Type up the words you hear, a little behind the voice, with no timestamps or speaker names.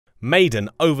maiden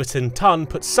Overton ton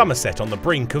put Somerset on the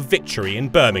brink of victory in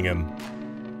Birmingham.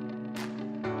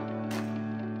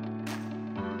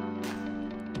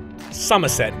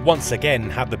 Somerset once again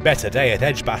had the better day at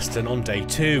Edgbaston on day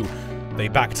 2. They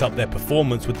backed up their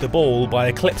performance with the ball by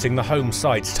eclipsing the home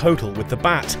side's total with the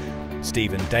bat.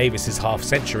 Stephen Davis's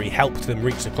half-century helped them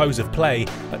reach the close of play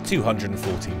at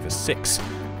 214 for 6,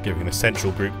 giving the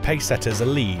Central Group pace-setters a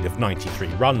lead of 93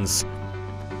 runs.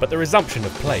 But the resumption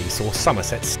of play saw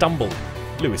Somerset stumble,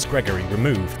 Lewis Gregory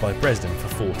removed by Bresden for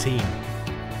 14.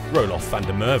 Roloff van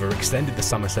der Merwe extended the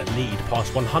Somerset lead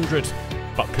past 100,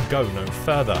 but could go no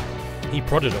further. He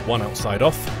prodded at one outside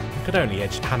off and could only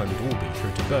edge Hammond Albee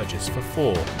through to Burgess for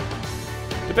 4.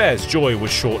 The Bears' joy was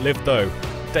short-lived though.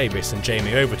 Davis and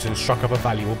Jamie Overton struck up a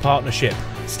valuable partnership,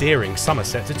 steering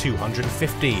Somerset to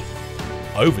 250.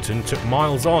 Overton took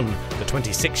miles on. The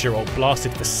 26-year-old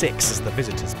blasted for 6 as the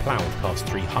visitors ploughed past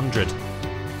 300.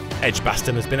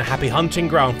 Edgbaston has been a happy hunting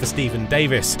ground for Stephen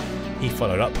Davis. He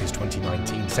followed up his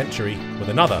 2019 century with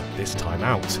another this time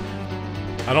out.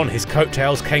 And on his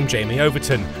coattails came Jamie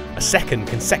Overton, a second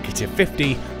consecutive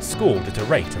 50, scored at a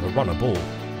rate of a run a ball.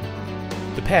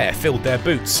 The pair filled their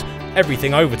boots.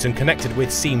 Everything Overton connected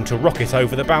with seemed to rocket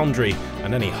over the boundary,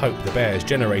 and any hope the Bears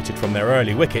generated from their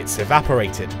early wickets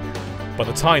evaporated. By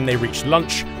the time they reached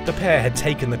lunch, the pair had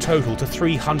taken the total to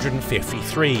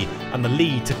 353 and the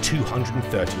lead to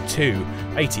 232,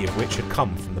 80 of which had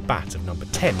come from the bat of number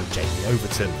 10, Jamie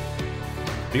Overton.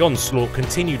 The onslaught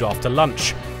continued after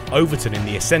lunch, Overton in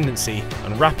the ascendancy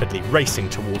and rapidly racing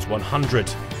towards 100.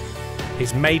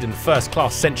 His maiden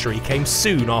first-class century came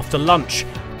soon after lunch,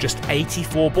 just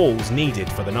 84 balls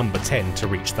needed for the number 10 to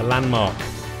reach the landmark.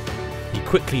 He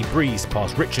quickly breezed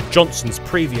past Richard Johnson's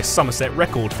previous Somerset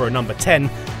record for a number 10,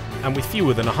 and with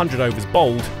fewer than 100 overs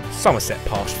bowled, Somerset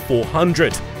passed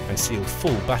 400 and sealed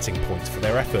full batting points for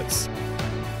their efforts.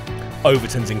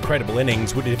 Overton's incredible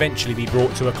innings would eventually be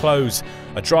brought to a close.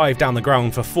 A drive down the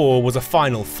ground for 4 was a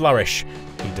final flourish.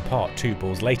 He'd depart 2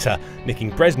 balls later,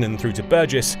 nicking Bresnan through to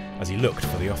Burgess as he looked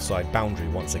for the offside boundary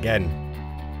once again.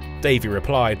 Davey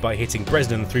replied by hitting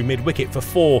Bresnan through mid-wicket for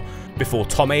 4, before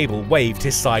Tom Abel waved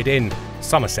his side in,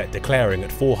 Somerset declaring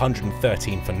at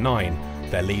 413 for 9,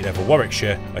 their lead over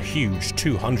Warwickshire a huge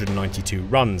 292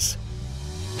 runs.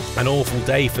 An awful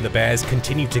day for the Bears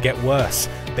continued to get worse.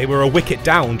 They were a wicket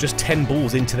down just 10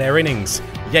 balls into their innings.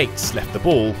 Yates left the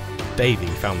ball, Davey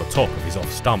found the top of his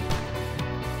off stump.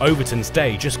 Overton's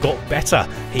day just got better.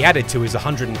 He added to his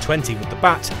 120 with the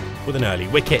bat with an early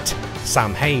wicket.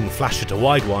 Sam Hain flashed at a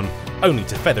wide one, only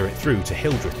to feather it through to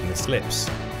Hildreth in the slips.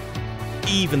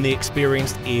 Even the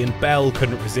experienced Ian Bell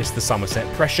couldn't resist the Somerset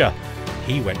pressure.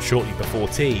 He went shortly before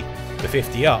tea, the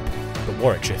 50 up, but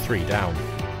Warwickshire 3 down.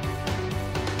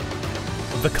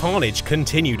 The carnage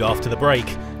continued after the break.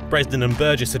 Bresnan and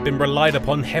Burgess had been relied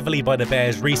upon heavily by the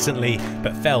Bears recently,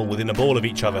 but fell within a ball of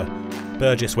each other.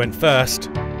 Burgess went first.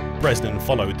 Bresnan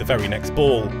followed the very next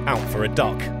ball, out for a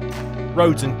duck.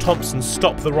 Rhodes and Thompson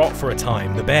stopped the rot for a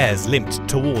time. The Bears limped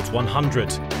towards 100.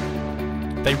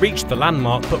 They reached the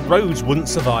landmark, but Rhodes wouldn't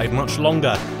survive much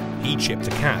longer. He chipped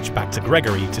a catch back to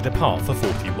Gregory to depart for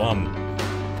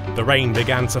 41. The rain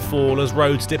began to fall as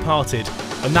Rhodes departed,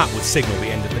 and that would signal the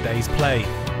end of the day's play.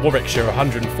 Warwickshire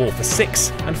 104 for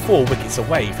 6 and 4 wickets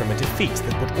away from a defeat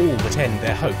that would all but end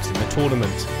their hopes in the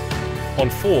tournament. On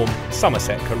form,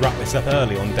 Somerset could wrap this up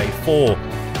early on day 4.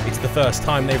 It's the first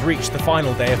time they've reached the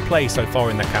final day of play so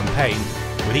far in the campaign,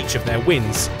 with each of their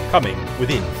wins coming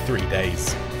within 3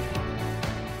 days.